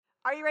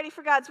Are you ready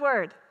for God's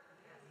word?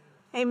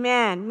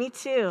 Amen. Me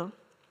too.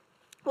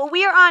 Well,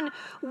 we are on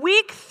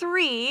week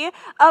 3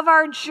 of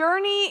our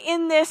journey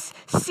in this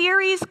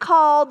series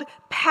called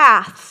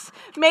Paths,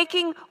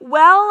 making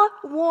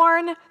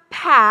well-worn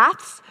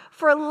paths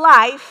for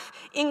life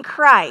in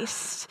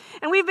Christ.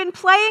 And we've been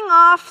playing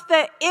off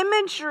the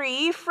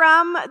imagery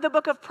from the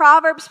book of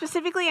Proverbs,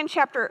 specifically in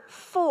chapter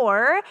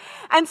 4.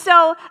 And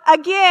so,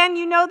 again,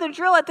 you know the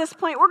drill at this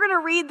point. We're going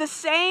to read the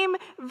same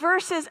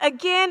verses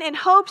again in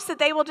hopes that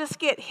they will just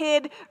get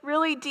hid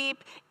really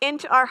deep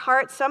into our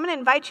hearts. So I'm going to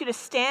invite you to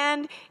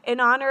stand in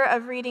honor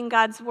of reading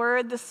God's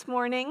word this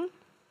morning.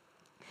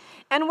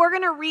 And we're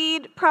going to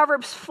read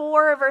Proverbs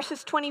 4,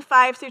 verses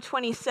 25 through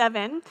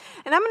 27.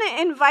 And I'm going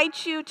to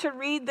invite you to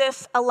read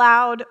this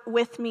aloud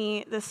with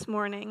me this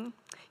morning.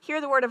 Hear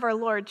the word of our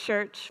Lord,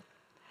 church.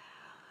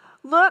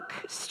 Look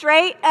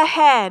straight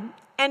ahead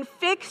and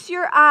fix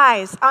your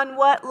eyes on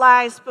what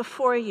lies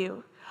before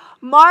you.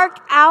 Mark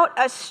out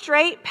a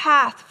straight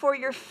path for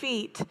your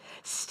feet.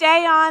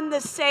 Stay on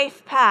the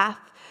safe path.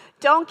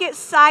 Don't get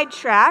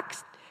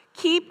sidetracked.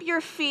 Keep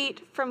your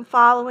feet from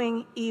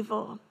following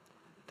evil.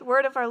 The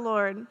word of our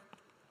Lord.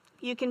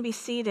 You can be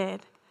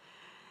seated.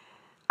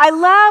 I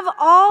love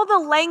all the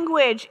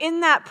language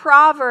in that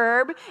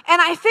proverb,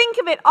 and I think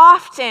of it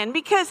often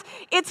because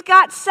it's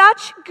got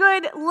such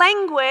good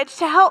language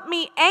to help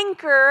me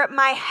anchor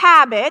my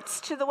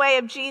habits to the way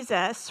of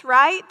Jesus,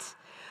 right?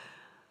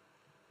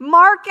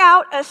 Mark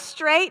out a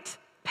straight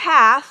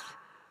path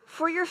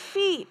for your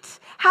feet.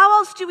 How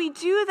else do we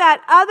do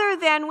that other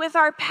than with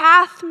our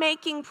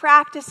path-making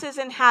practices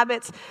and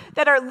habits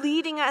that are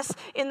leading us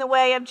in the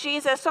way of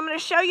Jesus? So I'm going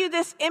to show you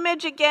this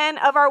image again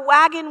of our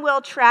wagon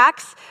wheel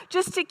tracks,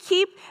 just to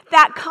keep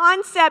that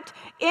concept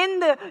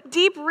in the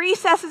deep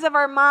recesses of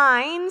our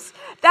minds,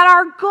 that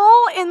our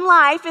goal in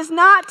life is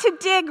not to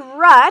dig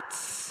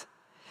ruts,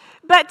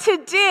 but to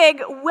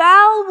dig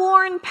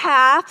well-worn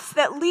paths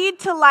that lead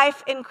to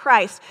life in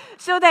Christ,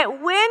 so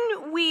that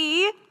when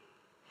we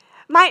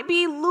might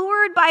be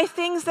lured by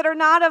things that are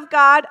not of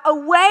God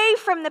away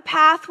from the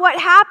path,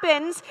 what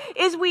happens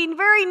is we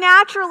very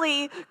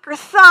naturally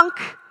thunk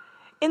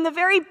in the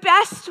very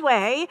best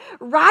way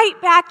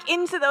right back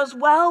into those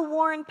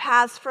well-worn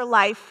paths for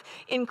life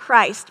in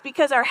Christ,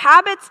 because our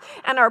habits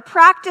and our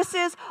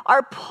practices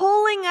are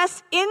pulling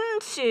us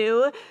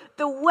into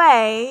the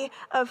way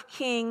of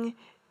King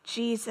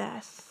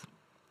Jesus.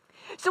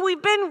 So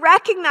we've been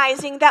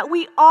recognizing that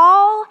we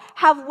all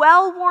have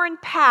well-worn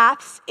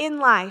paths in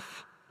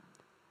life.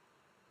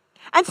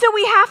 And so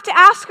we have to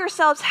ask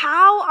ourselves,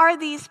 how are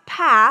these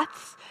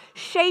paths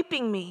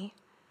shaping me?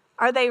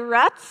 Are they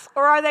ruts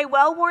or are they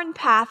well-worn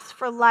paths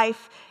for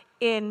life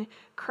in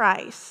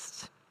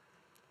Christ?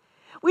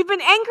 We've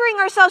been anchoring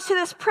ourselves to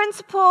this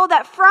principle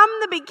that from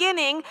the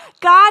beginning,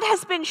 God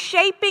has been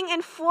shaping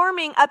and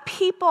forming a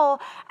people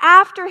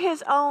after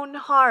his own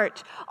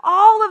heart.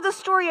 All of the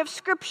story of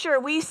Scripture,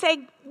 we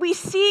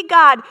see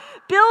God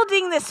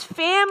building this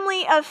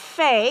family of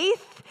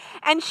faith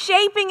and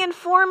shaping and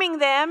forming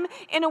them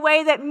in a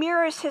way that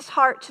mirrors his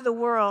heart to the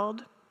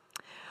world.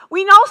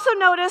 We also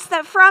notice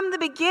that from the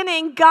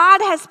beginning, God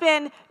has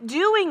been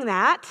doing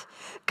that.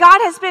 God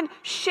has been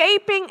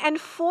shaping and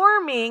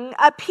forming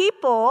a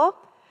people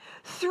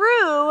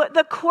through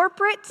the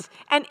corporate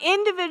and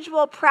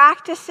individual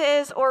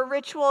practices or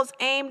rituals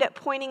aimed at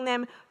pointing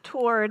them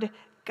toward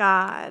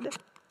God.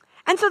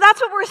 And so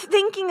that's what we're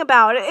thinking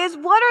about, is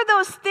what are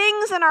those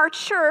things in our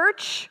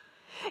church,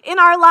 in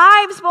our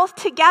lives both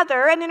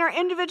together and in our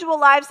individual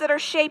lives, that are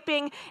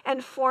shaping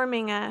and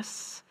forming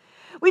us.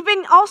 We've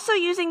been also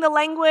using the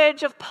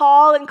language of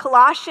Paul in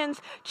Colossians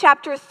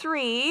chapter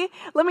 3.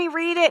 Let me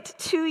read it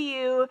to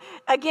you.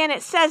 Again,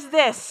 it says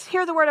this.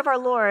 Hear the word of our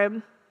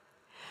Lord.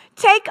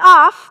 Take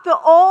off the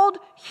old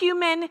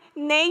human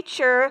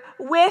nature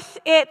with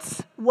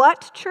its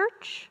what,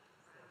 church?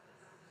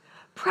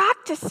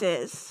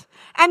 Practices.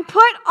 And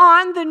put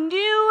on the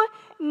new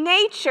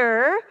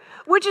nature,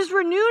 which is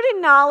renewed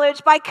in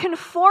knowledge by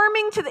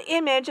conforming to the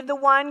image of the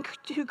one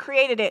who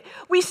created it.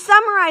 We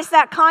summarize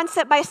that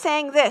concept by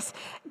saying this: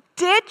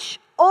 ditch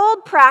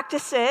old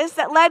practices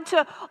that led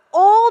to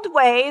old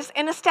ways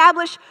and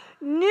establish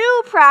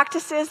new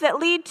practices that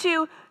lead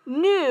to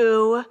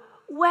new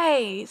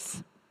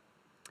ways.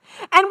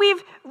 And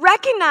we've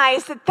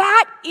recognized that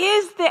that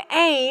is the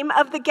aim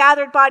of the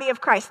gathered body of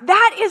Christ.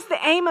 That is the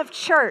aim of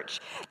church.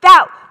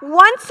 That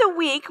once a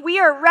week we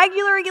are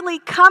regularly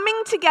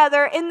coming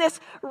together in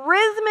this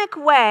rhythmic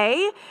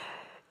way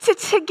to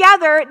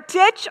together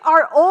ditch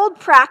our old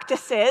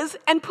practices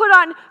and put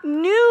on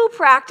new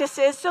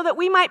practices so that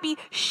we might be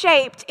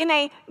shaped in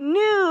a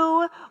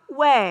new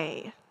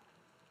way.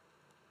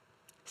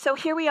 So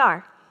here we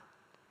are.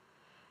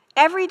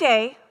 Every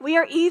day we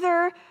are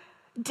either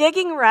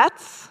digging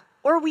ruts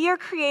or we are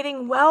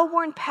creating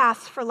well-worn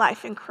paths for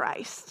life in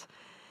Christ.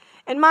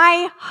 And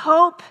my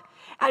hope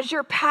as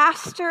your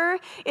pastor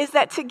is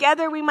that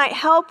together we might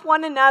help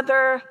one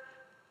another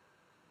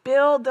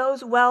build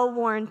those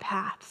well-worn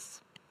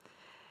paths.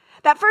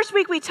 That first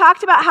week, we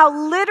talked about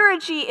how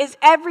liturgy is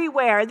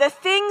everywhere. The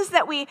things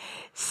that we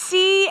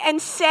see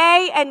and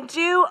say and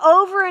do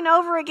over and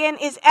over again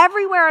is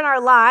everywhere in our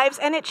lives,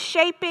 and it's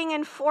shaping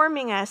and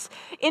forming us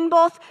in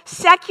both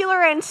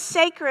secular and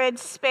sacred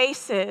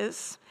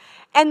spaces.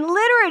 And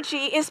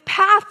liturgy is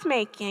path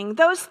making.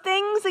 Those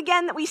things,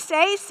 again, that we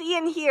say, see,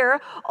 and hear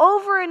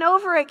over and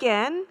over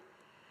again,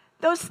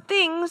 those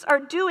things are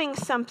doing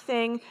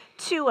something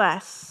to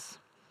us.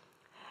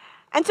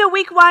 And so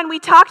week 1, we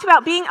talked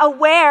about being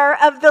aware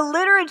of the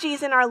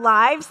liturgies in our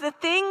lives, the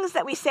things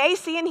that we say,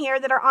 see, and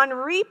hear that are on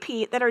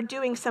repeat, that are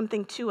doing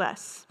something to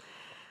us.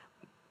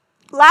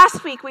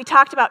 Last week, we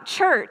talked about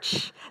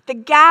church, the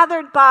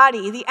gathered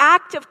body, the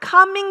act of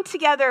coming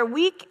together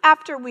week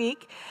after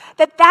week,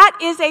 that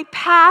is a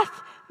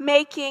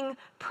path-making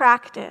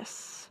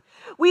practice.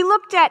 We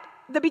looked at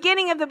the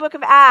beginning of the book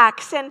of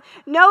Acts and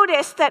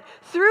noticed that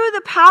through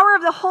the power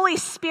of the Holy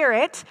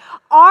Spirit,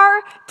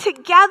 our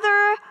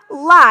together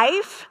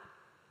life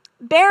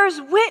bears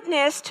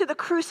witness to the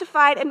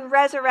crucified and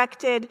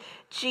resurrected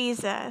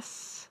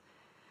Jesus.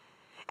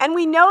 And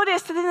we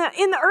noticed that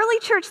in the early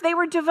church, they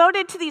were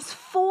devoted to these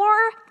 4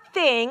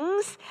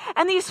 things,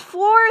 and these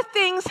 4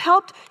 things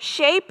helped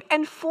shape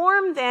and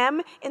form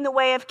them in the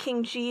way of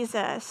King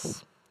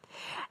Jesus.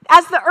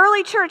 As the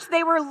early church,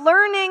 they were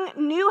learning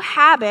new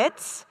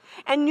habits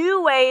and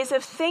new ways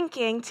of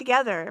thinking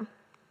together.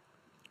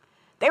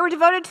 They were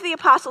devoted to the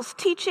apostles'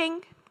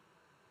 teaching,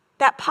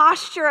 that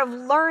posture of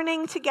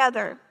learning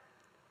together.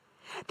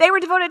 They were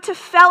devoted to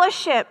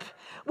fellowship,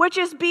 which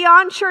is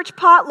beyond church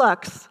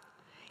potlucks.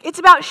 It's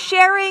about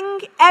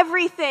sharing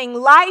everything,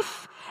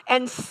 life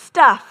and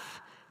stuff,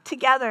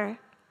 together.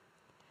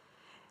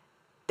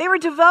 They were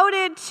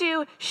devoted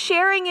to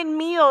sharing in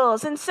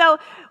meals. And so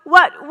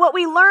what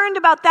we learned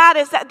about that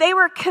is that they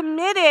were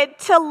committed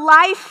to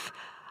life,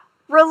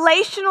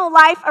 relational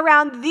life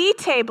around the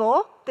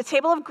table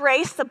of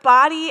grace, the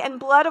body and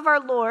blood of our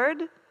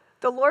Lord,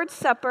 the Lord's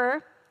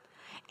Supper,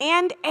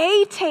 and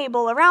a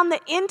table around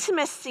the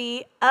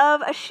intimacy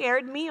of a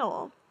shared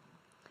meal.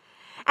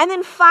 And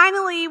then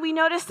finally, we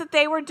noticed that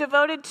they were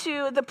devoted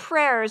to the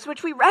prayers,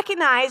 which we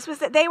recognized was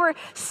that they were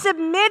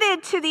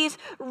submitted to these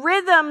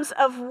rhythms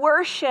of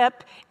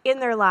worship in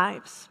their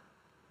lives.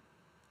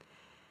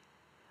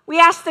 We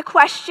asked the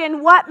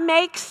question, what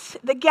makes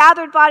the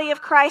gathered body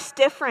of Christ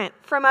different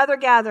from other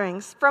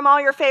gatherings, from all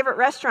your favorite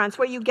restaurants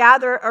where you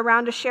gather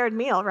around a shared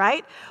meal,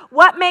 right?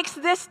 What makes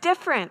this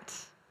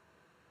different?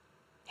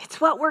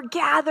 It's what we're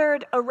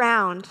gathered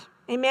around.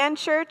 Amen,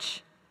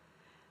 church?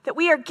 That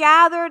we are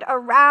gathered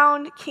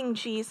around King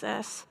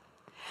Jesus.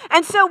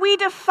 And so we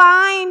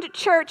defined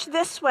church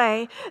this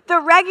way: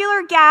 the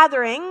regular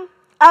gathering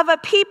of a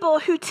people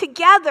who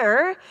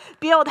together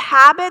build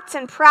habits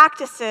and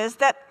practices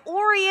that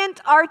orient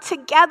our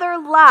together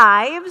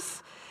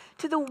lives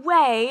to the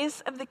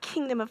ways of the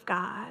kingdom of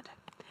God.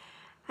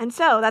 And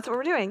so that's what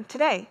we're doing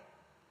today.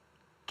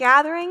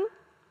 Gathering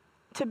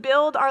to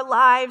build our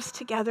lives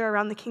together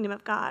around the kingdom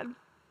of God.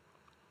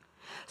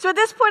 So at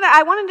this point,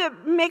 I wanted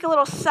to make a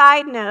little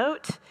side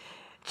note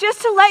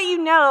just to let you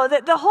know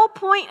that the whole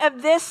point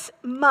of this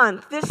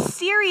month, this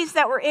series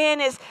that we're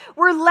in, is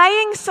we're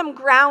laying some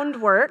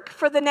groundwork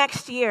for the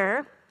next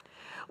year.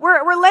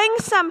 We're laying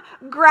some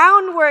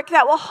groundwork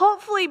that will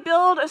hopefully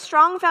build a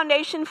strong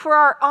foundation for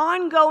our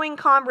ongoing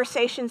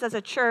conversations as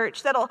a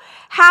church that'll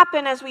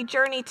happen as we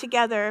journey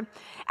together,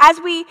 as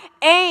we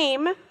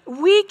aim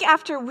week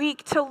after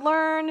week to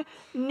learn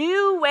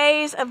new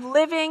ways of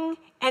living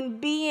and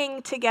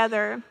being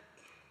together.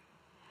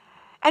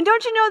 And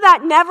don't you know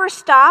that never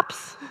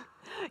stops?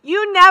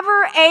 You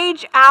never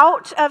age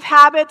out of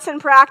habits and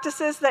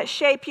practices that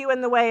shape you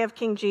in the way of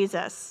King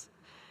Jesus.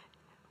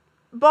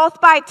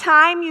 Both by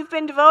time you've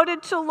been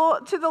devoted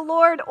to the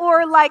Lord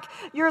or like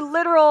your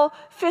literal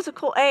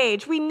physical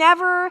age. We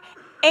never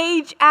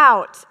age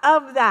out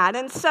of that.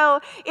 And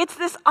so it's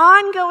this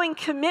ongoing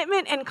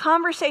commitment and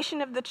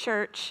conversation of the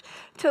church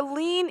to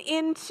lean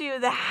into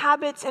the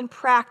habits and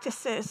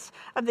practices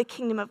of the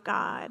kingdom of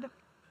God.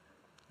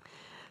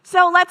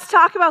 So let's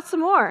talk about some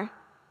more.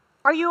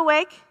 Are you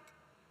awake?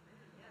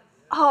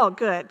 Oh,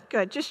 good.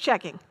 Just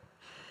checking.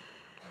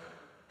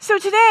 So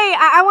today,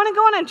 I want to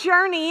go on a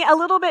journey a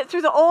little bit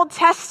through the Old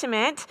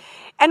Testament,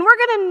 and we're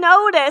going to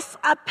notice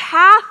a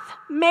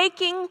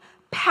path-making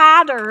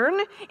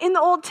pattern in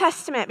the Old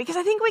Testament, because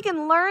I think we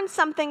can learn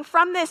something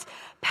from this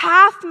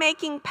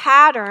path-making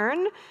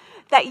pattern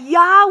that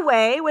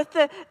Yahweh, with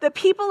the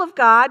people of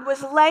God,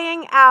 was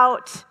laying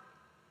out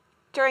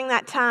during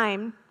that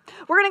time.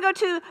 We're going to go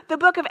to the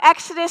book of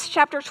Exodus,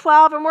 chapter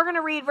 12, and we're going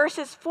to read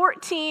verses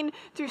 14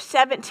 through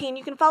 17.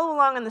 You can follow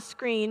along on the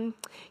screen.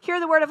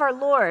 Hear the word of our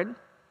Lord.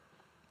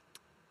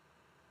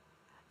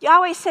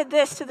 Yahweh said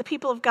this to the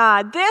people of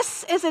God: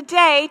 "This is a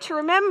day to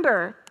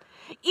remember.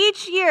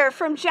 Each year,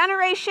 from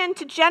generation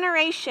to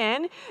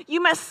generation, you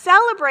must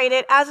celebrate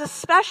it as a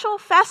special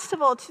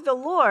festival to the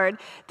Lord.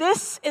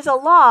 This is a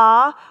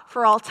law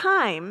for all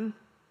time.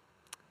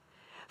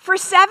 For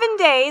 7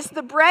 days,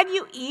 the bread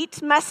you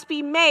eat must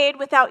be made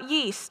without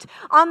yeast.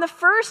 On the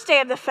first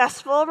day of the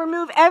festival,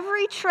 remove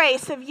every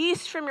trace of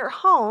yeast from your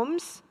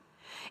homes.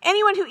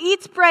 Anyone who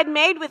eats bread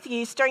made with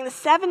yeast during the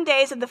 7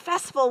 days of the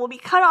festival will be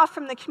cut off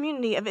from the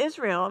community of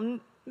Israel.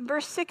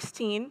 Verse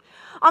 16,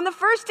 on the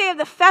first day of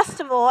the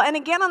festival, and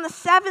again on the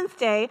 7th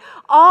day,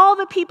 all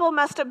the people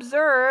must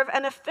observe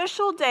an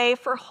official day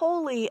for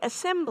holy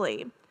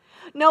assembly.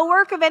 No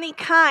work of any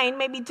kind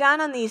may be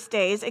done on these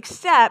days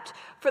except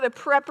for the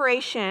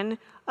preparation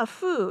of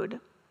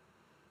food.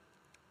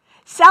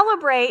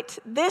 Celebrate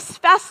this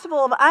festival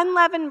of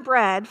unleavened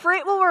bread, for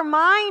it will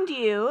remind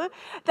you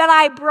that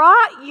I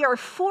brought your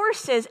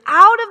forces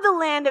out of the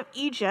land of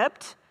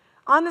Egypt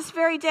on this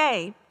very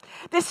day.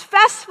 This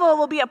festival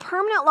will be a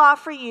permanent law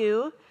for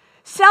you.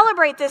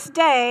 Celebrate this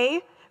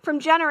day from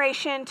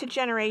generation to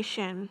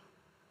generation.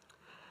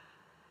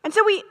 And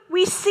so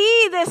we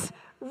see this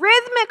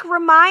rhythmic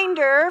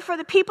reminder for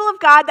the people of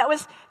God that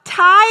was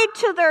tied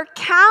to their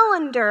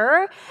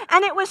calendar,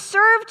 and it was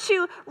served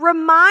to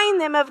remind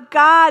them of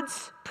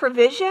God's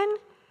provision,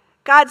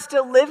 God's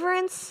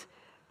deliverance,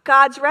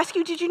 God's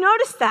rescue. Did you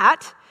notice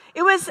that?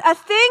 It was a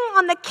thing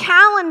on the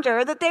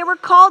calendar that they were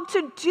called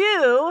to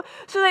do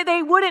so that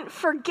they wouldn't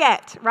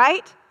forget,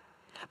 right?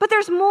 But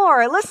there's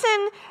more.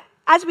 Listen,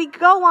 as we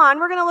go on,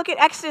 we're going to look at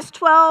Exodus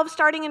 12,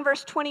 starting in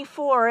verse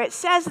 24. It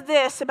says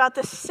this about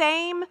the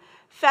same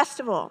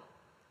festival.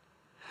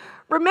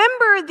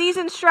 Remember, these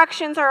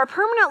instructions are a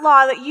permanent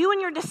law that you and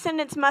your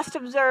descendants must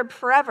observe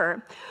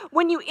forever.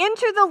 When you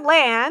enter the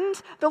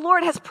land the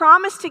Lord has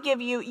promised to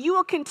give you, you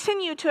will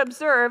continue to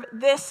observe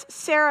this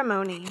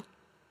ceremony.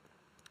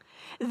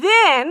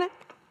 Then,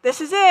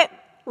 this is it,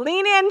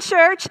 lean in,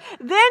 church,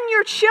 then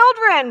your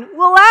children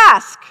will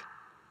ask,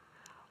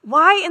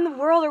 why in the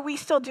world are we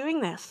still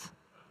doing this?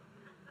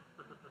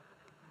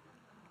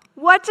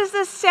 What does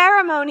this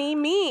ceremony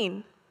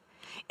mean?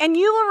 And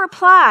you will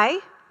reply,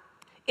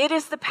 it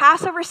is the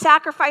Passover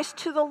sacrifice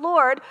to the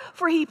Lord,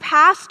 for he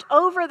passed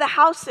over the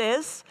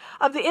houses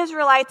of the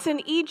Israelites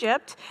in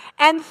Egypt,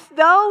 and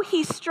though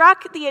he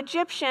struck the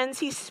Egyptians,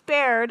 he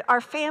spared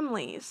our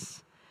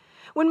families.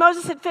 When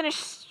Moses had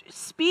finished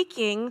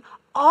speaking,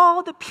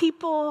 all the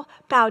people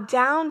bowed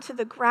down to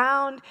the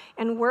ground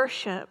and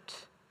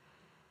worshiped.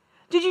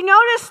 Did you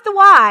notice the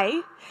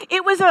why?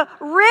 It was a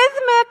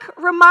rhythmic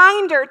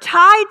reminder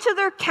tied to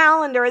their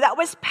calendar that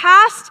was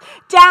passed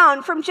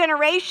down from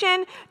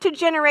generation to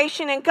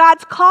generation. And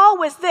God's call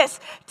was this: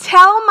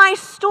 tell my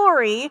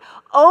story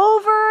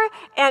over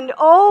and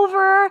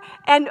over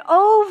and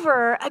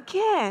over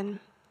again.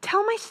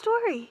 Tell my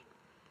story.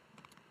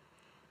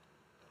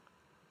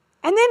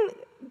 And then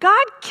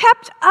God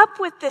kept up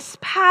with this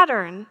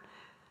pattern.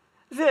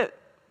 The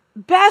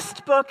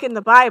best book in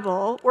the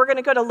Bible, we're going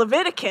to go to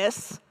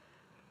Leviticus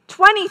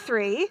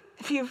 23.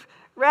 If you've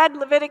read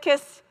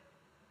Leviticus,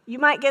 you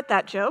might get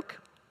that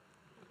joke.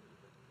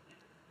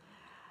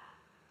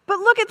 But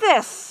look at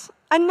this,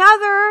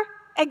 another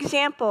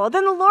example.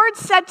 Then the Lord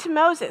said to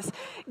Moses,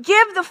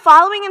 give the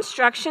following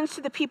instructions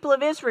to the people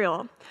of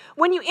Israel.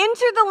 When you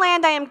enter the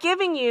land I am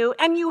giving you,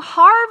 and you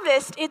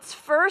harvest its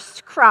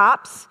first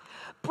crops,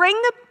 bring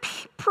the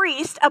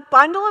priest a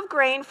bundle of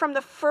grain from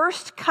the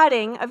first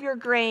cutting of your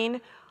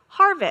grain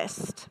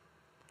harvest.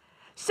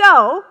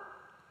 So,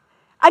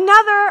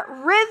 another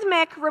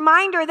rhythmic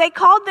reminder, they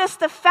called this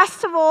the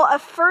Festival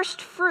of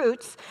First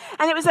Fruits,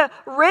 and it was a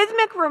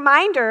rhythmic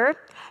reminder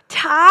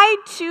tied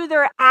to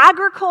their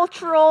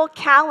agricultural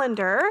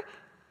calendar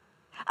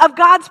of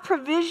God's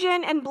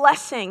provision and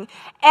blessing.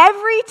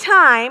 Every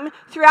time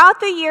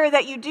throughout the year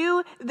that you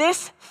do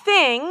this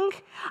thing,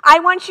 I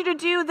want you to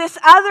do this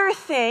other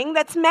thing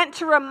that's meant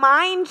to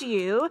remind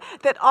you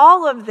that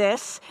all of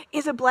this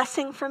is a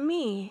blessing from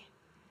me.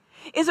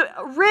 Is a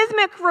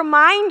rhythmic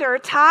reminder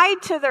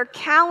tied to their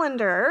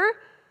calendar,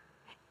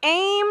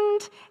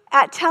 aimed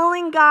at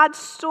telling God's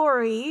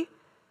story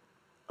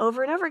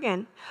over and over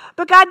again.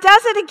 But God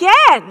does it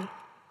again.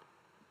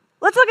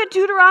 Let's look at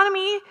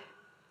Deuteronomy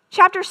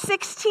chapter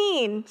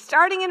 16,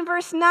 starting in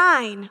verse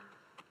 9.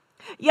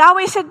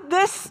 Yahweh said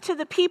this to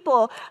the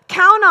people: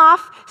 count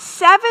off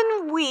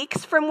 7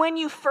 weeks from when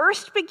you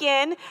first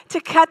begin to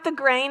cut the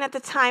grain at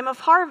the time of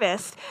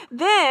harvest.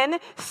 Then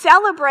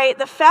celebrate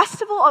the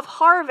festival of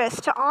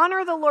harvest to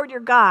honor the Lord your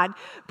God.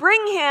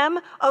 Bring him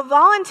a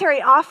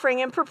voluntary offering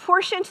in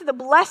proportion to the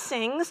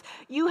blessings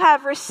you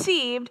have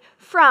received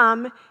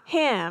from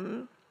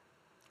him.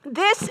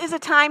 This is a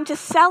time to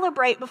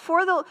celebrate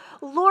before the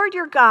Lord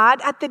your God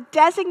at the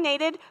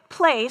designated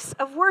place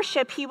of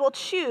worship he will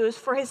choose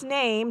for his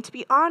name to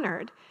be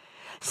honored.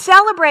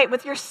 Celebrate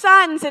with your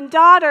sons and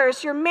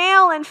daughters, your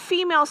male and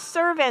female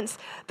servants,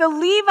 the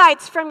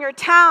Levites from your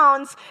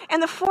towns,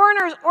 and the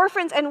foreigners,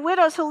 orphans, and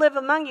widows who live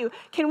among you.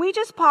 Can we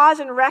just pause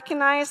and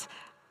recognize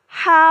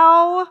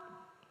how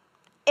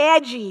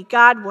edgy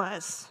God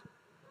was?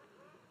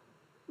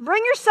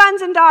 Bring your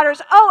sons and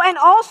daughters. Oh, and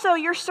also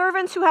your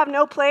servants who have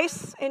no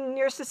place in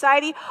your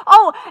society.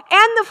 Oh,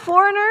 and the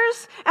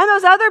foreigners and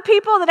those other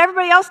people that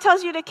everybody else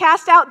tells you to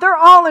cast out. They're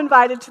all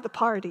invited to the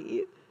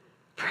party.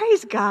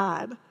 Praise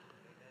God.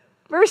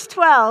 Verse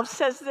 12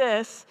 says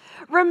this,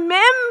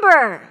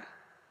 remember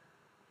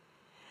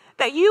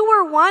that you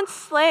were once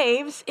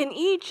slaves in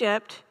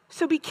Egypt,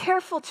 so be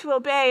careful to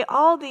obey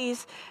all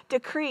these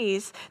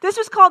decrees. This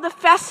was called the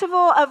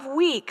Festival of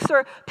Weeks,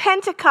 or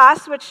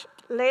Pentecost, which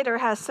later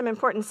has some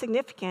important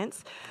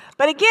significance.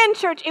 But again,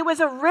 church, it was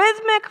a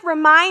rhythmic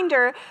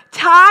reminder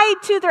tied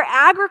to their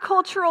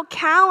agricultural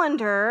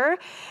calendar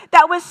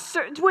that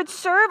would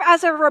serve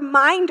as a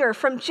reminder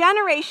from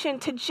generation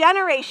to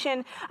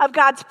generation of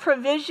God's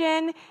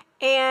provision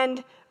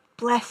and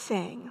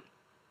blessing.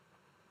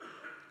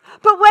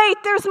 But wait,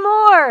 there's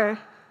more.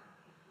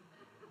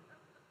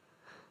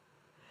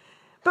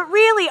 But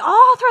really,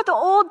 all throughout the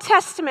Old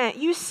Testament,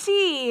 you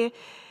see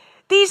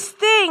these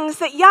things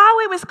that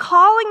Yahweh was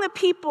calling the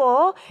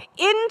people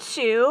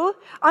into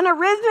on a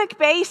rhythmic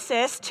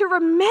basis to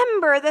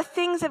remember the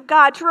things of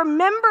God, to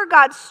remember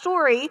God's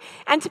story,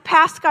 and to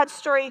pass God's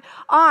story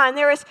on.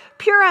 There was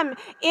Purim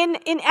in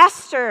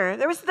Esther.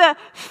 There was the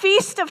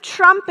Feast of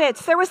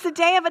Trumpets. There was the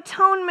Day of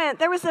Atonement.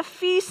 There was the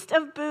Feast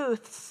of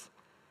Booths.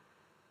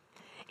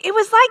 It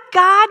was like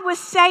God was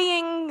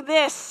saying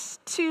this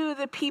to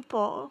the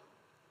people.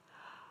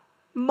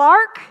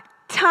 Mark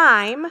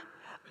time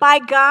by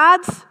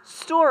God's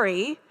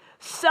story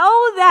so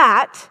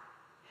that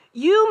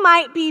you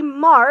might be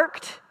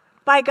marked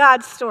by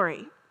God's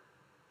story.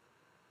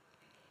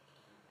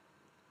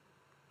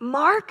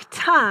 Mark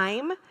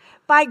time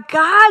by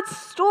God's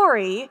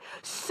story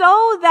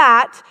so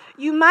that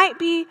you might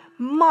be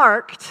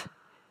marked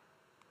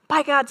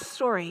by God's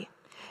story.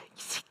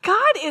 See,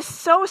 God is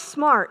so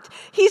smart.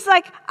 He's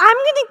like, I'm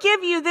going to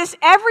give you this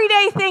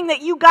everyday thing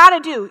that you got to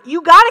do.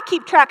 You got to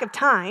keep track of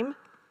time,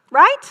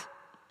 right?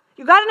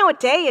 You got to know what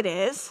day it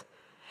is.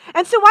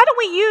 And so why don't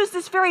we use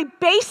this very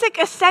basic,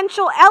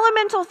 essential,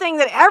 elemental thing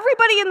that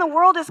everybody in the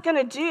world is going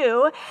to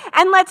do,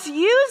 and let's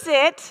use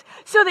it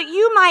so that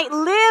you might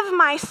live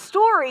my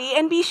story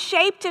and be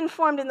shaped and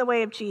formed in the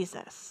way of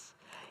Jesus.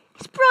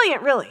 He's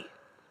brilliant, really.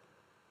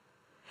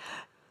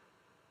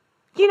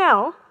 You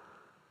know,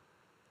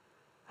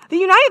 the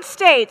United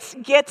States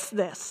gets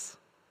this.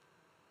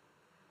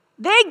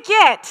 They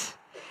get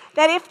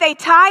that if they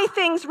tie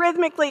things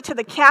rhythmically to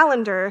the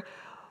calendar,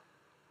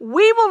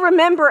 we will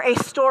remember a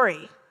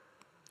story.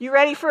 You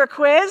ready for a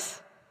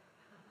quiz?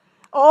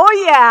 Oh,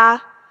 yeah.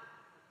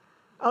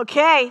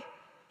 Okay,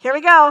 here we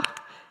go.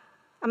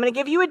 I'm going to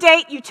give you a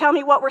date. You tell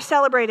me what we're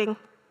celebrating.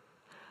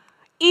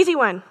 Easy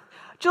one.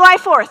 July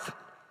 4th.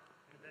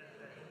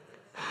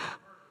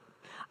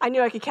 I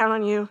knew I could count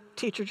on you,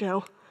 Teacher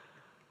Joe.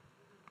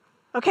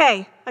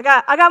 Okay, I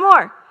got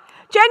more.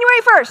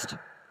 January 1st.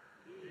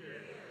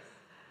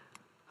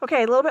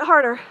 Okay, a little bit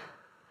harder.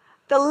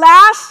 The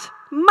last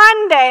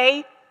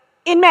Monday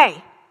in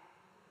May.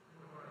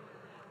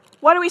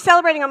 What are we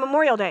celebrating on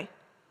Memorial Day?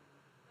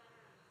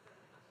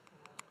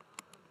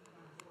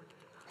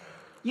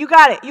 You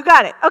got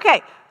it.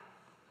 Okay.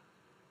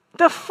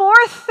 The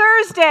fourth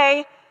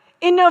Thursday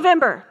in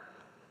November.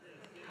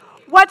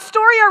 What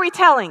story are we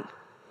telling?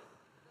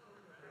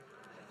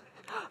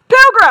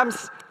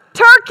 Pilgrims,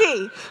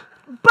 turkey,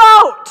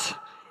 boat.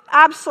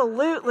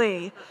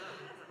 Absolutely.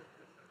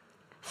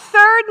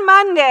 Third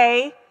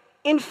Monday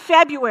in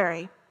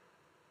February.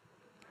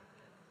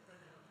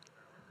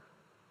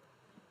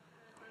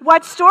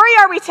 What story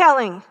are we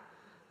telling?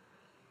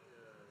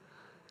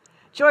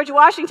 George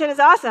Washington is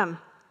awesome,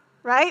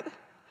 right?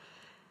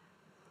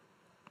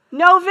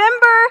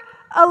 November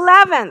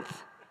 11th.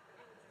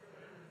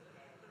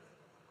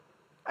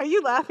 Are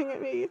you laughing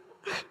at me?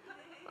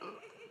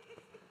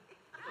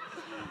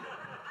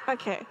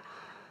 Okay.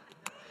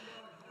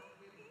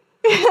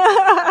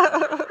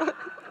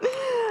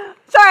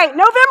 Sorry,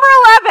 November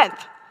 11th.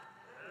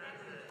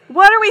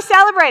 What are we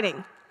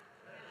celebrating?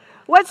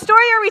 What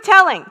story are we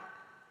telling?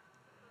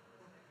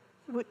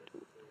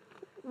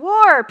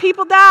 War,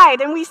 people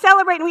died, and we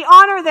celebrate and we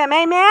honor them,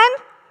 amen?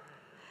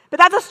 But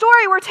that's a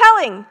story we're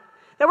telling,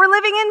 that we're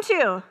living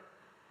into.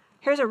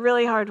 Here's a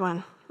really hard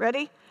one.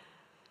 Ready?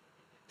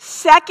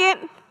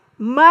 Second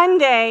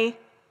Monday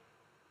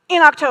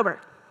in October.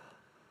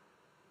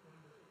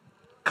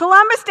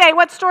 Columbus Day,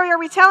 what story are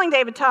we telling,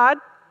 David Todd?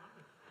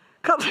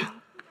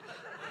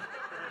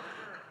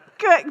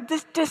 Good,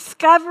 this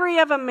discovery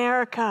of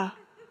America.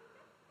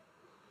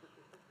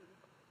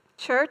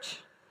 Church,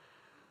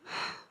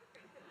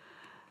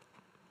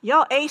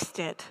 y'all aced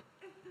it.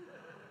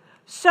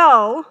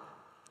 So,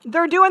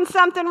 they're doing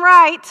something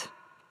right.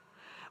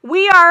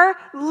 We are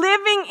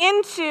living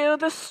into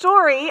the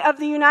story of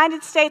the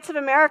United States of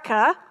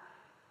America.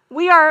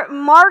 We are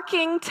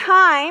marking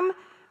time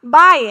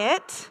by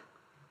it.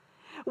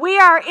 We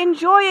are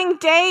enjoying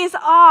days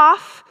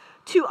off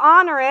to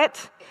honor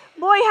it.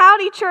 Boy,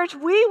 howdy, church,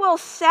 we will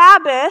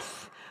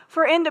Sabbath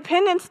for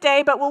Independence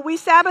Day, but will we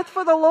Sabbath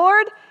for the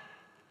Lord?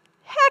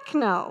 Heck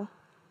no.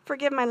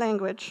 Forgive my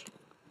language.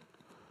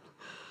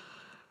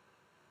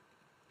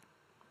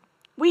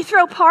 We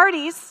throw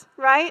parties,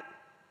 right?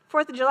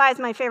 4th of July is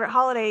my favorite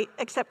holiday,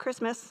 except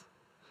Christmas.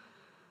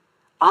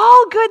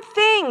 All good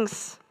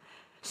things.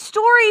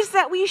 Stories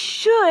that we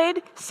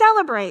should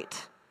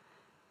celebrate.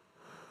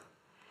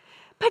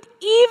 but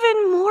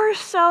even more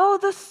so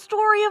the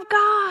story of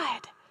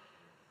God.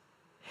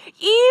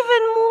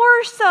 Even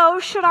more so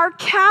should our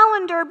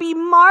calendar be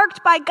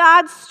marked by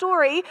God's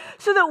story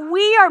so that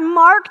we are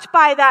marked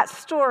by that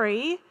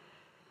story.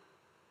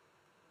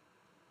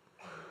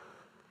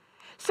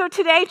 So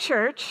today,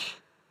 church,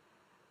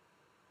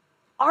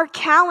 our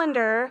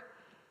calendar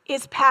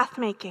is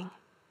path-making.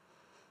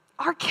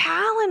 Our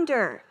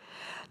calendar,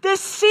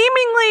 this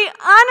seemingly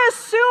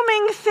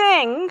unassuming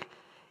thing,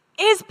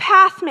 is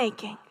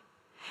path-making.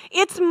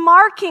 It's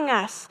marking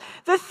us.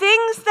 The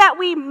things that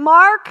we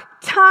mark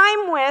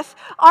time with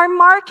are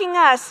marking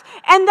us,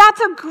 and that's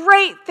a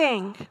great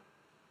thing.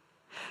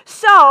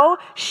 So,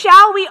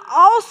 shall we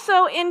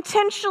also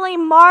intentionally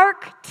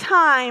mark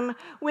time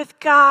with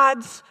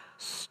God's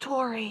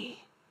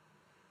story?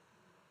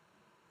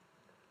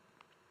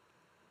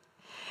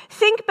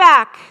 Think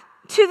back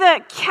to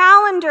the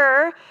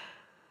calendar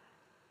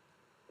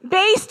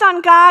based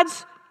on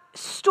God's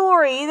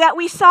story that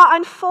we saw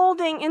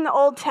unfolding in the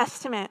Old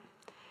Testament.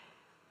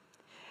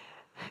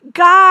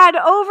 God,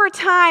 over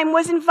time,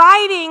 was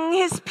inviting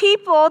his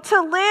people to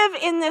live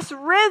in this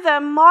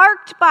rhythm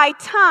marked by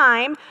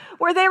time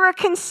where they were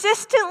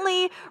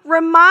consistently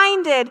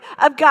reminded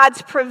of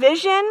God's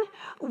provision,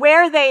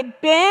 where they'd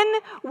been,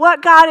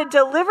 what God had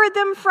delivered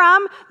them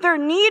from, their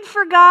need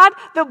for God,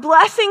 the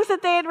blessings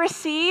that they had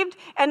received,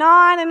 and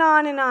on and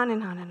on and on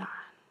and on and on.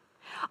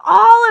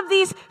 All of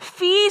these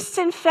feasts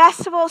and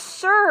festivals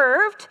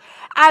served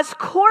as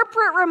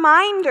corporate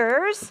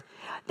reminders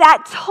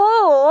that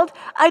told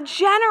a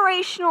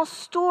generational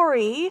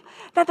story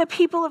that the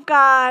people of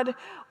God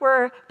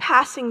were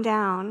passing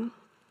down.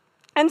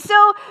 And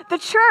so the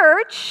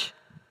church,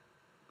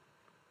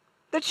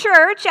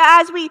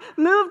 as we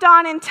moved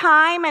on in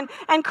time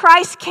and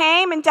Christ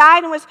came and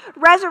died and was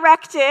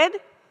resurrected,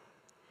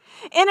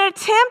 in an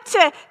attempt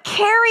to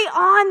carry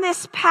on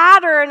this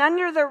pattern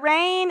under the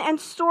reign and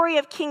story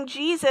of King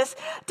Jesus,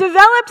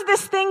 developed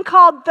this thing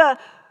called the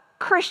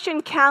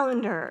Christian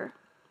calendar.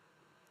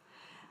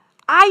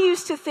 I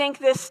used to think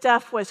this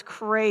stuff was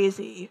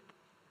crazy.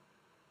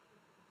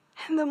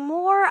 And the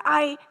more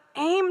I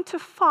aim to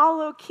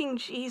follow King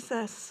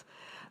Jesus,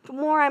 the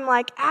more I'm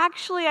like,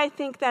 actually, I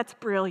think that's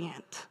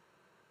brilliant.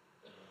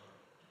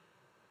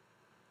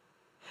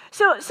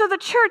 So the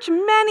church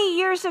many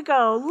years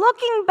ago,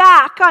 looking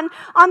back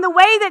on the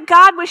way that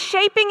God was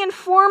shaping and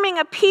forming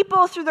a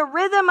people through the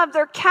rhythm of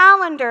their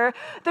calendar,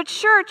 the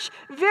church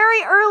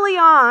very early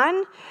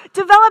on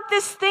developed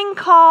this thing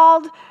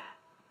called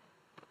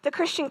the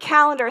Christian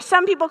calendar.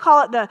 Some people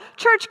call it the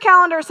church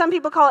calendar, some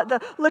people call it the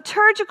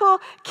liturgical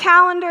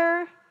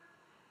calendar.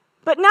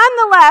 But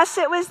nonetheless,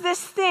 it was this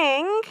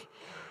thing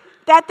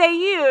that they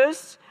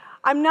used.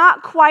 I'm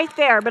not quite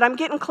there, but I'm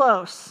getting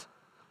close.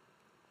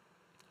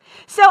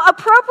 So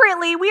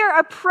appropriately, we are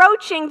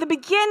approaching the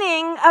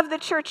beginning of the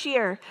church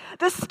year,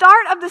 the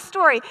start of the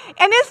story.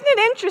 And isn't it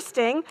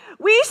interesting?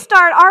 We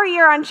start our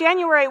year on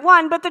January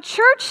 1, but the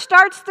church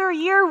starts their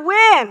year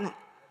when?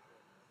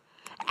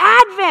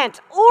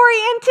 Advent,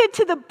 oriented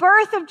to the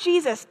birth of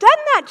Jesus.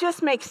 Doesn't that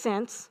just make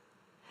sense?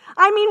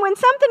 I mean, when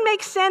something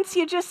makes sense,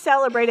 you just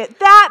celebrate it.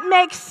 That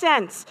makes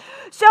sense.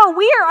 So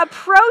we are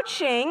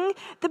approaching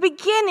the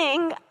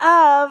beginning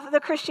of the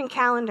Christian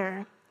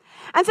calendar.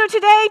 And so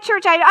today,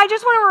 church, I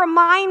just want to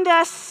remind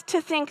us to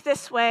think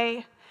this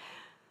way.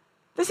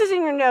 This is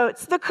in your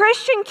notes. The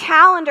Christian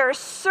calendar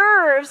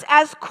serves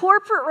as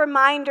corporate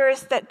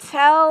reminders that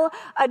tell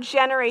a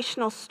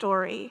generational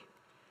story.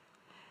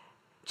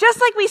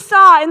 Just like we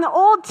saw in the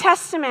Old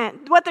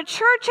Testament, what the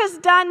church has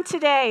done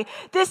today,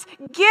 this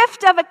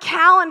gift of a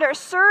calendar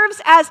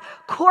serves as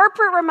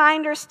corporate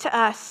reminders to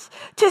us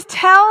to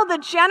tell the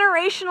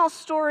generational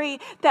story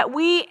that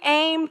we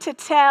aim to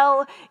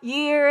tell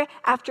year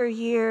after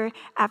year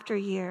after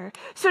year.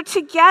 So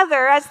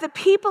together, as the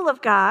people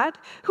of God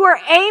who are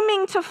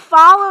aiming to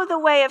follow the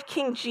way of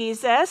King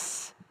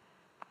Jesus,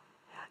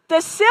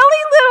 the silly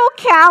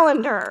little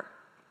calendar,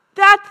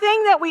 that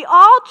thing that we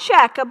all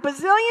check a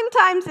bazillion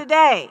times a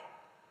day,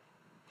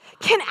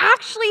 can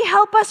actually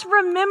help us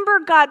remember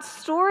God's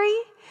story,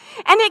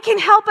 and it can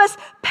help us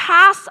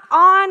pass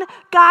on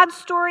God's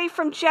story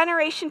from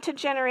generation to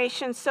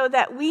generation so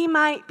that we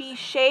might be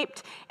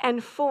shaped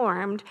and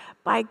formed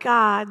by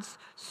God's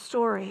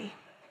story.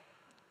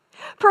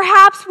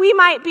 Perhaps we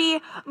might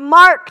be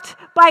marked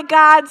by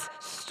God's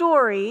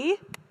story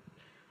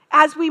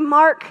as we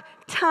mark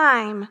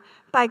time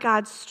by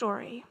God's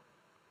story.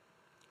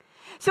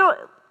 So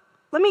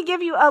let me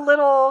give you a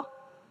little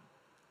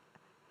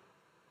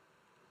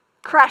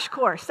crash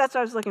course. That's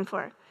what I was looking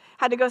for.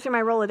 Had to go through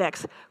my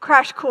Rolodex.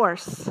 Crash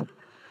course.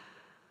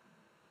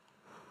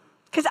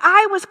 Because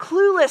I was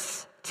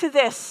clueless to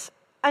this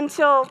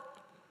until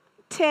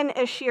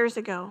 10-ish years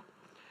ago.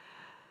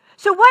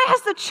 So what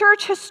has the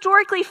church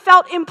historically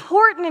felt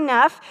important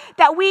enough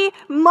that we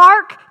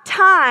mark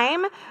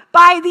time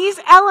by these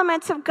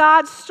elements of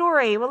God's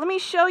story? Well, let me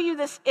show you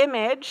this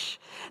image.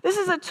 This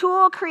is a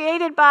tool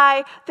created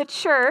by the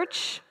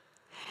church.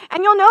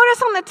 And you'll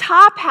notice on the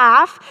top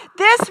half,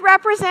 this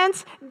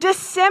represents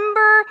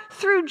December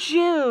through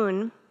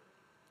June.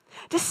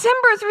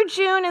 December through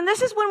June, and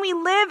this is when we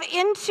live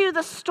into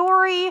the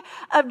story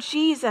of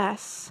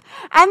Jesus.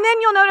 And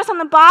then you'll notice on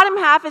the bottom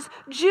half is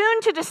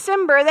June to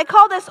December. They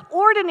call this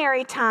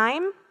ordinary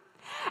time.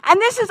 And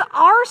this is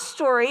our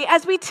story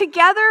as we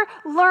together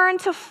learn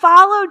to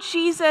follow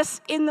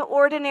Jesus in the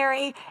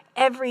ordinary,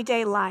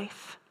 everyday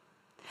life.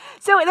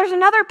 So there's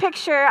another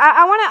picture.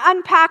 I want to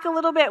unpack a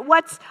little bit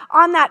what's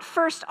on that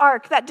first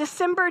arc, that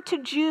December to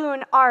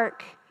June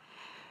arc.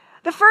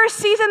 The first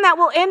season that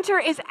we'll enter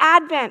is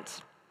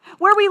Advent,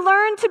 where we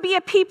learn to be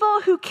a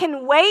people who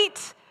can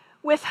wait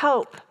with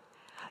hope.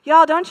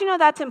 Y'all, don't you know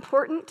that's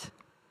important?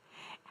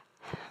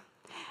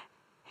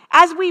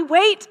 As we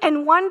wait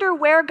and wonder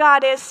where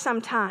God is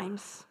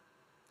sometimes,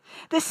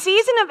 the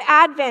season of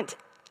Advent,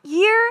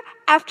 year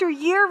after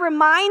year,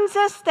 reminds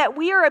us that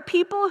we are a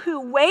people who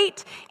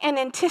wait and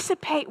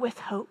anticipate with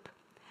hope.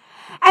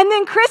 And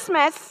then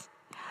Christmas,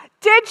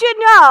 did you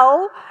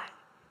know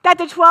that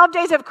the 12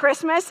 days of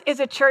Christmas is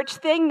a church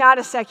thing, not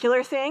a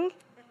secular thing?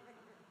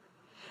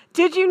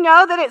 Did you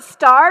know that it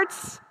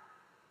starts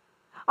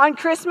on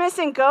Christmas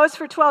and goes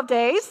for 12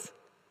 days?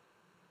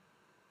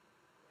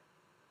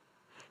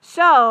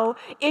 So,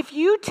 if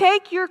you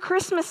take your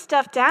Christmas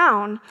stuff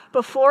down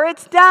before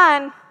it's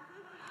done,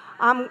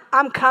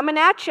 I'm coming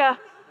at you.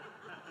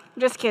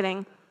 Just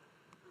kidding.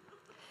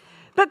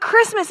 But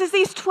Christmas is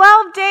these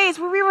 12 days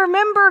where we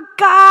remember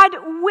God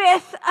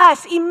with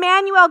us.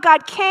 Emmanuel,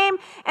 God came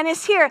and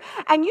is here.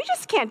 And you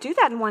just can't do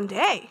that in one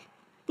day.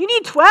 You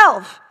need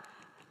 12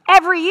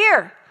 every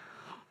year.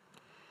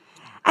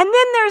 And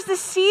then there's the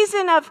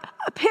season of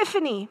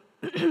Epiphany.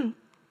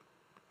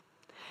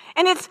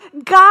 And it's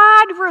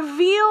God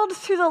revealed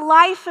through the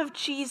life of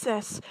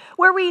Jesus,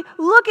 where we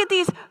look at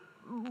these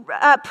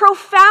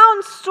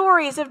profound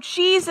stories of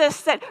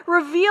Jesus that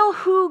reveal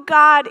who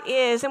God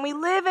is, and we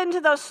live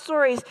into those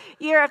stories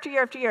year after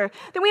year after year.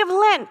 Then we have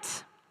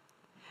Lent,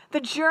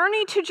 the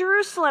journey to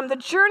Jerusalem, the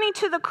journey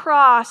to the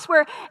cross,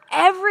 where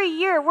every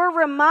year we're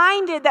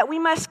reminded that we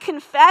must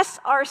confess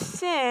our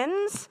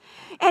sins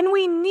and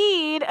we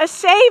need a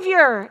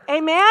Savior.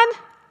 Amen?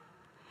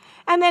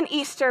 And then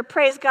Easter,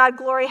 praise God,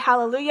 glory,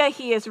 hallelujah,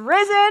 He is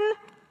risen.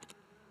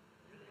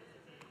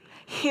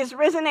 He is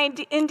risen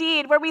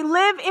indeed, where we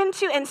live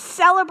into and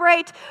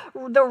celebrate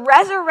the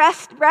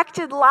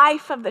resurrected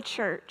life of the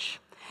church.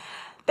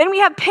 Then we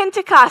have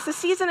Pentecost, the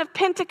season of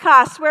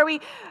Pentecost, where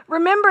we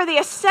remember the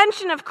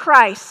ascension of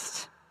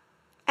Christ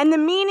and the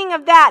meaning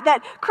of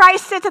that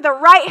Christ sits at the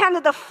right hand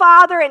of the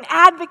Father and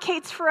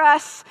advocates for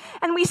us,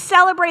 and we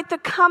celebrate the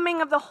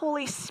coming of the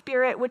Holy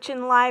Spirit, which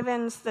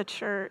enlivens the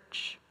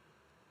church.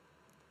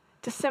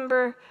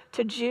 December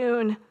to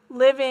June,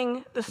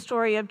 living the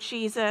story of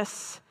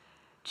Jesus.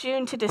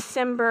 June to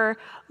December,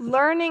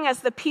 learning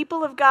as the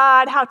people of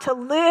God how to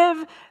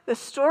live the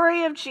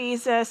story of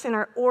Jesus in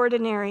our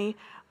ordinary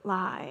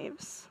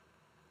lives.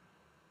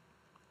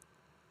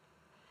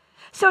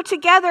 So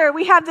together,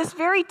 we have this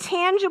very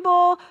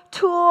tangible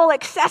tool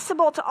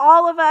accessible to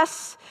all of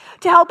us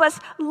to help us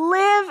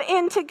live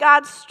into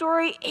God's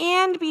story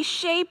and be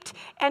shaped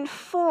and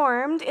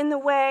formed in the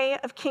way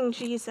of King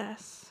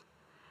Jesus.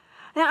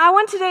 Now, I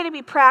want today to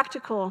be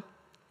practical.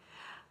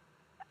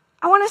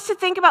 I want us to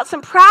think about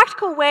some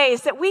practical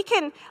ways that we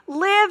can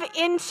live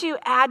into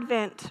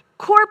Advent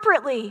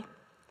corporately.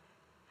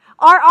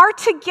 Our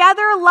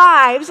together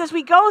lives as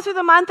we go through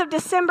the month of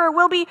December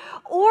will be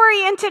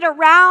oriented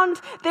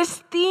around this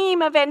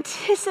theme of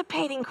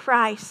anticipating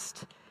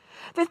Christ,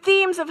 the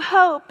themes of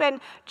hope and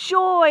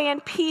joy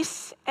and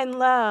peace and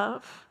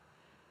love.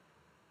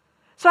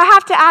 So I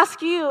have to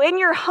ask you, in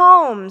your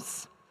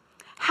homes,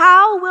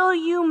 how will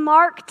you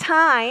mark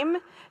time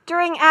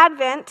during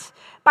Advent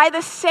by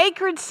the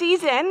sacred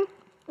season,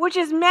 which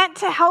is meant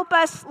to help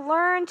us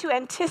learn to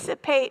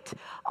anticipate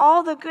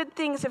all the good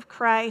things of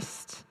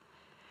Christ,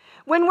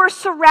 when we're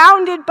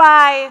surrounded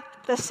by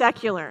the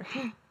secular?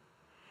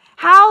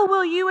 How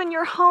will you in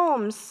your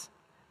homes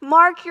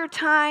mark your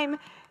time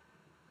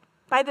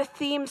by the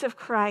themes of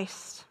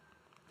Christ?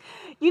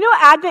 You know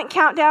Advent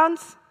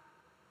countdowns?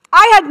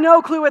 I had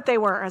no clue what they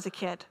were as a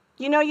kid.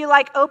 You know, you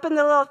open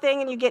the little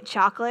thing and you get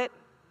chocolate.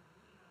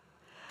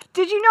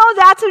 Did you know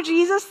that's a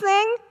Jesus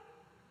thing?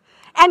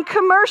 And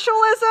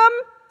commercialism,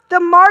 the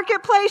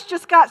marketplace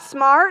just got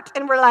smart,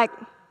 and we're like,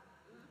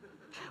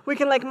 we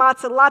can make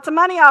lots of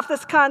money off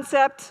this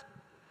concept.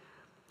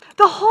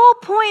 The whole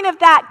point of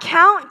that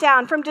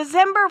countdown from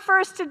December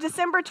 1st to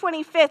December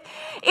 25th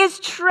is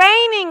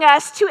training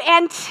us to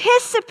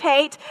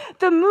anticipate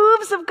the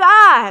moves of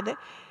God.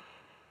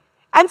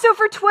 And so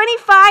for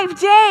 25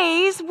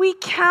 days, we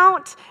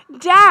count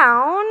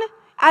down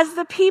as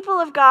the people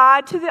of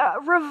God to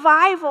the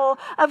revival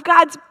of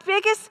God's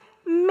biggest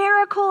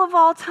miracle of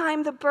all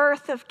time, the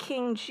birth of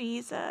King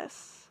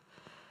Jesus.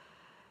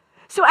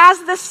 So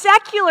as the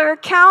secular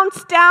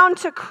counts down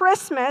to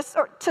Christmas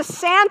or to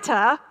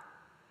Santa,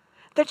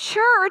 The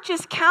church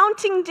is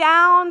counting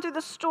down through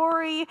the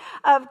story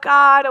of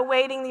God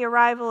awaiting the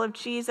arrival of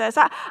Jesus.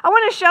 I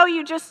want to show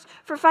you just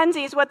for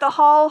funsies what the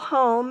Hall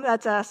Home,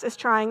 that's us, is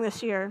trying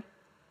this year.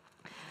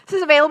 This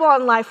is available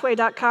on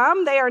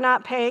Lifeway.com. They are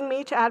not paying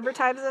me to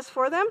advertise this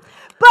for them.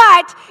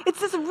 But it's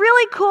this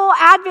really cool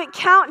Advent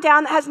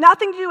countdown that has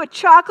nothing to do with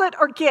chocolate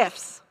or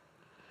gifts.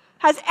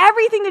 Has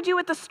everything to do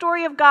with the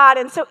story of God.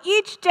 And so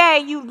each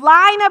day you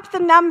line up the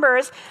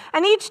numbers,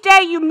 and each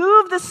day you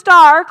move the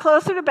star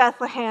closer to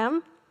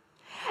Bethlehem.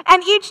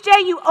 And each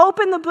day you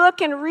open the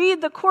book and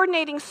read the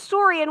coordinating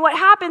story. And what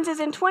happens is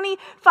in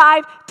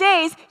 25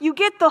 days, you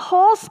get the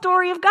whole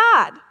story of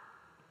God.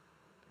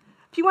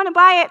 If you want to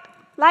buy it,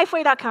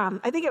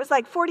 Lifeway.com. I think it was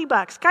like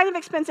 $40. Kind of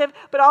expensive,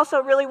 but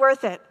also really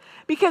worth it.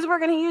 Because we're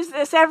going to use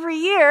this every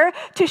year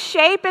to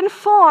shape and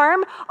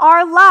form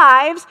our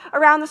lives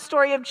around the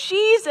story of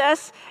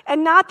Jesus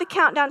and not the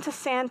countdown to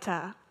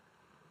Santa.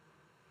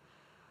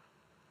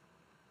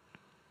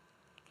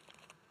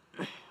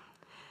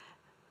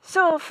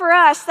 So for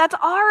us, that's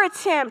our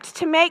attempt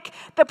to make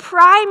the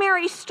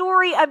primary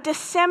story of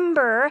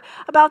December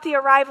about the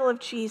arrival of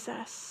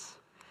Jesus.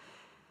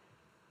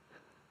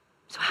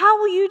 So how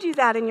will you do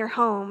that in your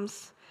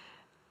homes?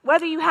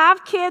 Whether you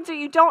have kids or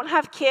you don't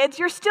have kids,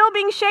 you're still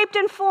being shaped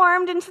and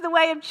formed into the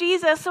way of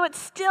Jesus, so it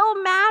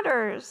still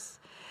matters.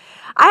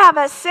 I have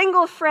a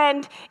single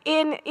friend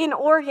in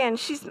Oregon.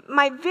 She's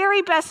my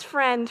very best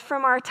friend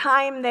from our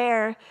time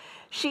there.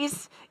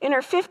 She's in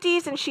her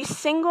 50s and she's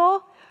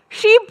single.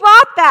 She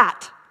bought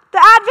that,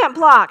 the Advent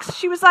blocks.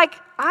 She was like,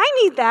 I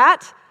need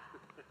that.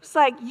 It's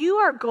like, you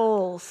are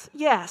goals,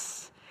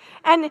 yes.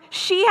 And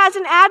she has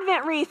an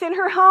Advent wreath in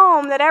her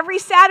home that every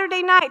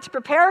Saturday night, to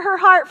prepare her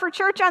heart for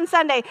church on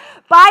Sunday,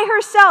 by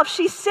herself,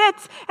 she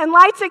sits and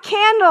lights a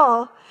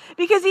candle.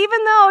 Because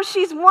even though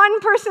she's one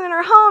person in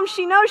her home,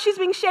 she knows she's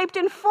being shaped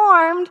and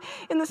formed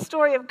in the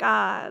story of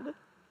God.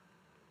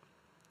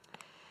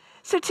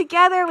 So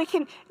together we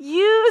can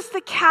use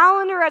the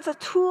calendar as a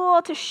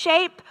tool to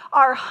shape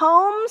our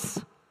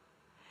homes,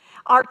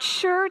 our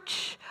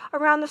church,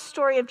 around the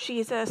story of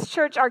Jesus.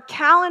 Church, our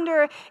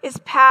calendar is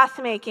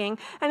path-making.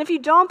 And if you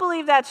don't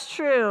believe that's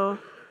true,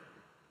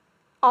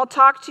 I'll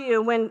talk to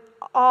you when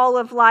all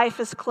of life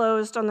is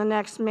closed on the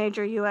next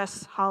major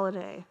U.S.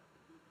 holiday.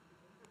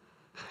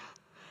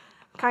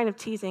 Kind of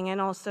teasing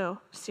and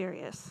also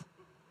serious.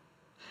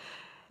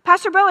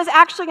 Pastor Bo is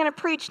actually going to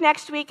preach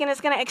next week and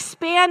is going to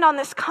expand on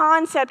this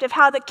concept of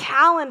how the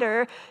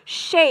calendar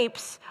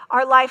shapes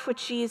our life with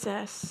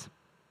Jesus.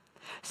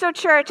 So,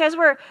 church, as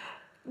we're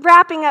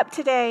wrapping up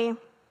today,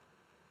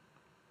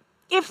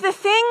 if the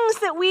things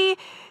that we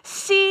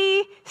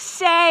see,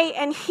 say,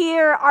 and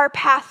hear are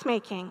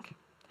path-making,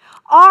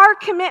 our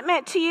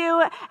commitment to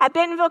you at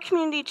Bentonville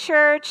Community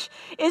Church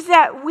is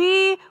that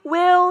we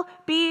will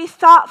be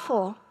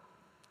thoughtful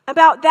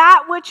about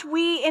that which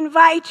we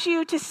invite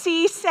you to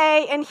see,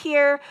 say, and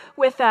hear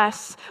with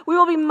us. We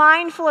will be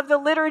mindful of the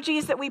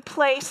liturgies that we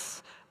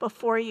place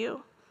before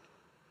you.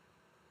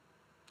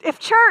 If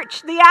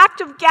church, the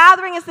act of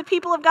gathering as the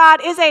people of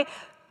God, is a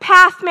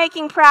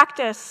path-making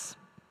practice,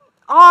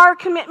 our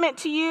commitment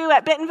to you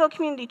at Bentonville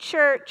Community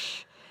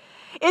Church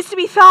is to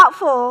be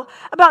thoughtful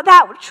about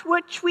that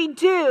which we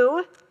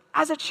do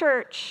as a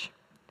church.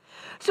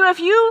 So if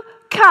you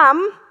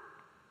come,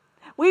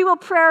 we will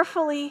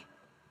prayerfully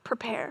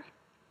prepare.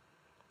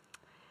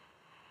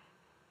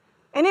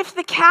 And if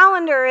the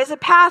calendar is a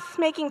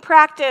path-making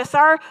practice,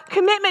 our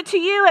commitment to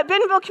you at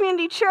Bentonville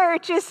Community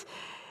Church is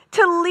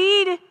to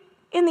lead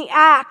in the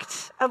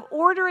act of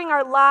ordering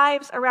our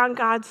lives around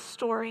God's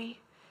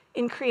story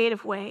in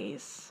creative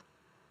ways.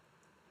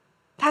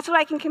 That's what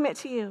I can commit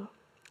to you.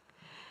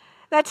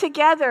 That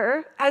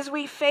together, as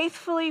we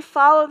faithfully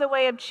follow the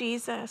way of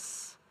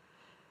Jesus,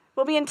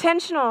 we'll be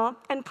intentional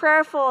and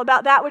prayerful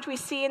about that which we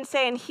see and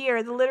say and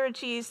hear, the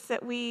liturgies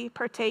that we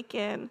partake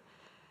in.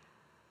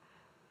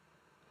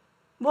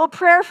 We'll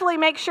prayerfully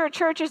make sure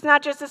church is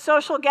not just a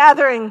social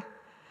gathering,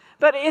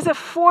 but it is a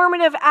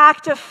formative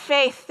act of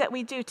faith that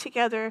we do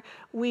together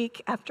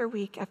week after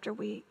week after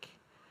week.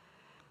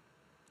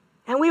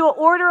 And we will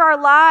order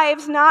our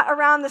lives not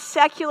around the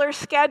secular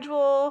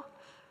schedule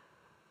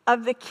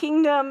of the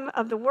kingdom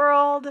of the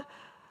world,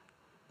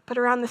 but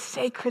around the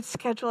sacred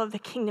schedule of the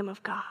kingdom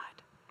of God.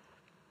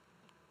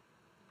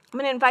 I'm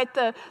going to invite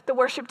the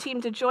worship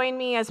team to join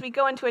me as we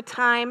go into a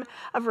time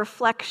of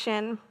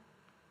reflection.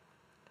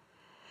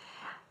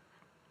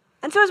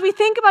 And so as we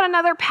think about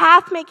another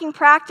path-making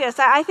practice,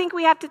 I think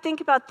we have to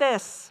think about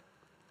this.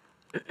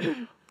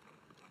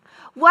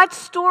 What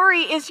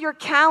story is your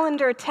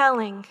calendar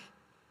telling?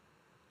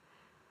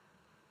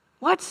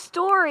 What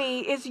story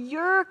is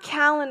your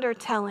calendar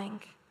telling?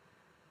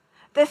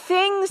 The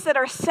things that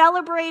are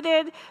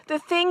celebrated, the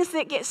things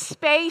that get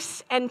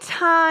space and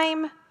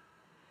time,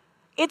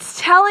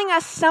 it's telling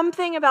us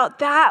something about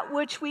that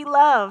which we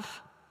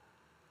love.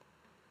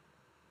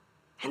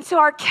 And so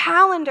our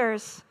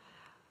calendars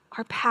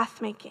are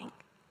path-making.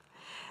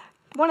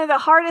 One of the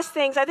hardest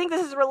things, I think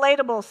this is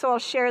relatable, so I'll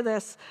share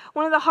this.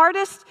 One of the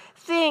hardest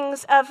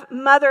things of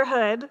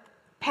motherhood,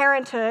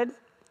 parenthood,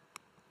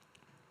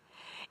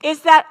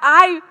 is that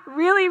I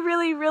really,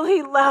 really,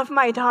 really love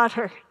my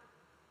daughter.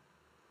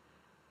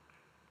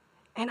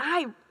 And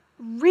I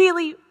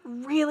really,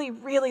 really,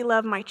 really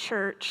love my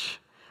church.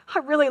 I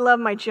really love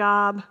my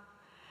job.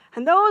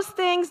 And those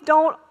things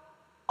don't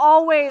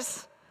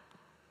always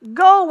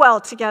go well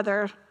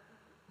together.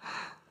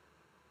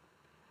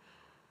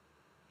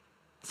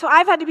 So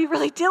I've had to be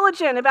really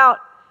diligent about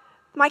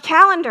my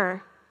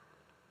calendar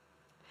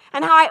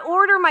and how I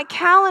order my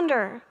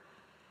calendar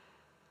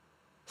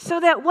so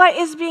that what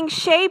is being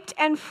shaped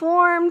and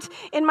formed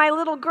in my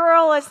little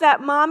girl is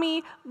that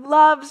mommy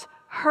loves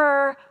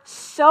her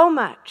so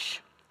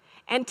much.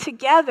 And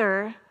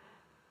together,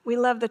 we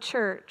love the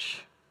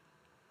church.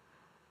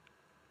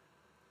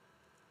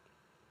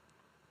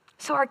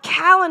 So our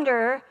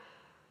calendar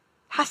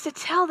has to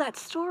tell that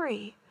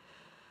story.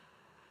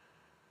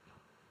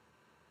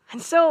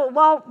 And so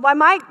while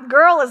my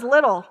girl is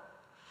little,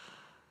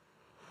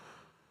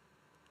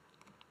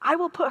 I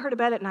will put her to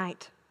bed at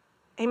night.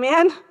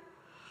 Amen?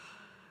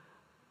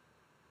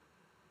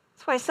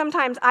 That's why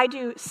sometimes I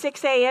do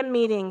 6 a.m.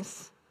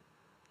 meetings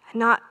and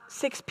not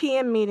 6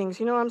 p.m. meetings.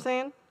 You know what I'm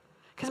saying?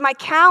 Because my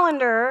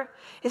calendar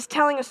is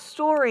telling a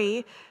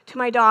story to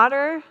my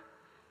daughter.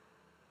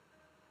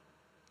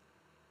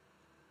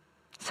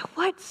 So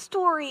what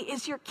story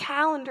is your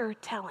calendar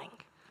telling?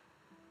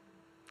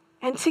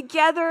 And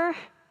together,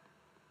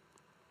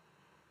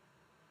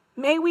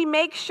 may we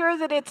make sure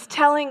that it's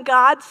telling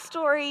God's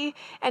story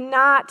and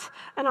not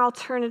an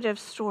alternative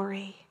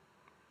story.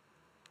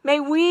 May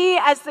we,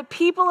 as the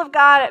people of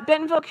God at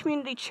Bentonville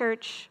Community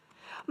Church,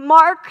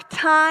 mark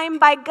time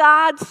by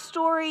God's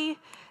story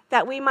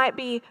that we might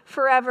be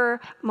forever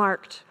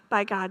marked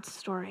by God's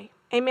story.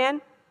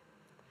 Amen?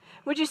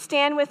 Would you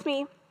stand with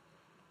me?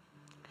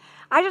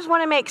 I just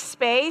want to make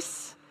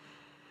space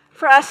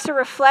for us to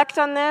reflect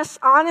on this.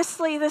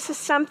 Honestly, this is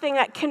something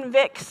that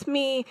convicts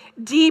me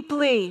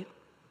deeply.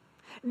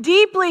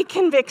 Deeply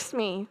convicts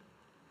me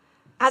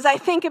as I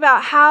think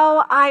about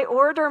how I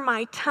order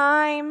my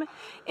time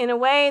in a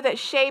way that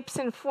shapes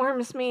and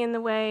forms me in the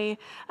way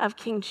of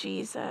King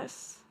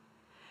Jesus.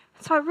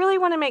 So I really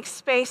want to make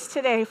space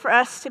today for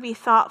us to be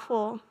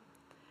thoughtful.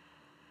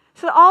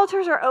 So the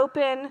altars are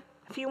open.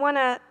 If you want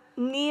to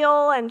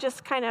kneel and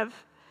just kind of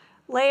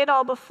lay it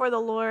all before the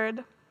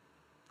Lord.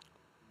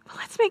 But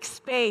let's make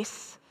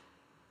space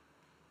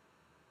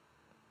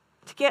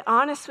to get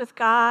honest with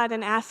God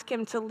and ask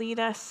Him to lead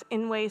us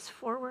in ways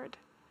forward.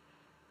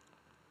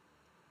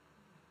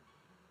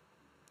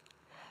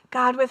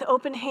 God, with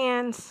open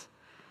hands,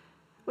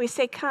 we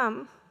say,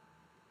 come.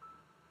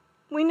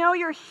 We know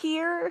you're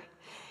here,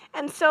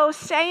 and so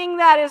saying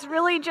that is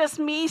really just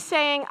me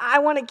saying, I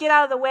want to get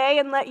out of the way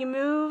and let you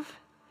move.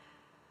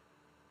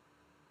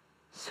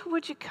 So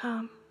would you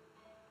come?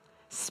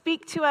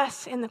 Speak to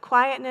us in the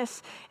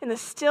quietness, in the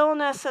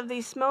stillness of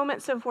these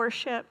moments of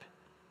worship.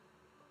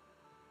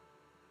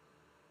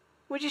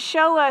 Would you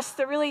show us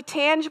the really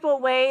tangible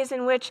ways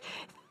in which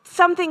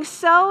something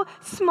so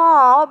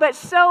small but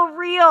so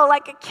real,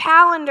 like a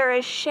calendar,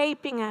 is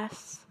shaping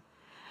us?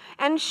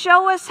 And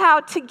show us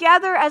how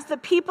together as the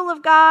people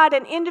of God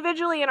and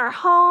individually in our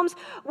homes,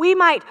 we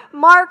might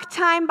mark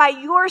time by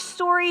your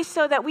story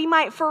so that we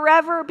might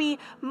forever be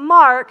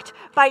marked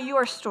by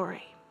your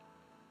story.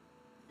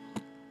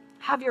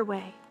 Have your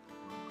way.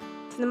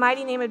 It's in the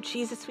mighty name of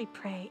Jesus we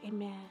pray.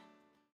 Amen.